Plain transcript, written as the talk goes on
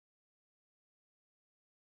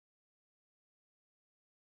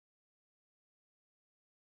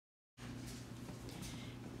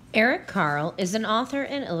Eric Carle is an author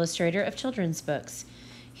and illustrator of children's books.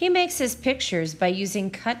 He makes his pictures by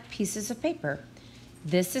using cut pieces of paper.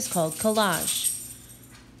 This is called collage.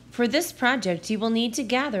 For this project, you will need to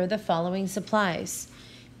gather the following supplies: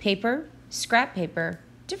 paper, scrap paper,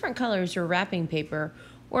 different colors or wrapping paper,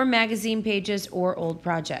 or magazine pages or old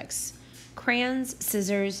projects, crayons,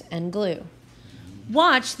 scissors, and glue.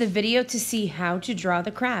 Watch the video to see how to draw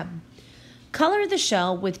the crab. Color the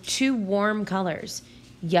shell with 2 warm colors,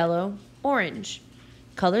 yellow, orange.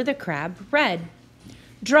 Color the crab red.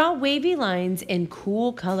 Draw wavy lines in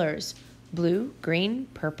cool colors, blue, green,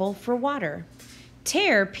 purple for water.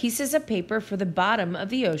 Tear pieces of paper for the bottom of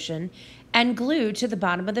the ocean and glue to the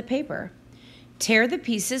bottom of the paper. Tear the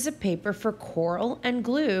pieces of paper for coral and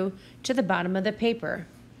glue to the bottom of the paper.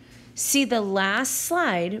 See the last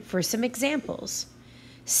slide for some examples.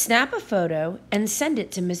 Snap a photo and send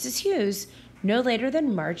it to Mrs. Hughes no later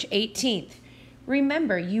than March 18th.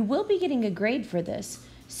 Remember, you will be getting a grade for this,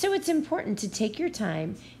 so it's important to take your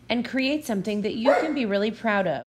time and create something that you can be really proud of.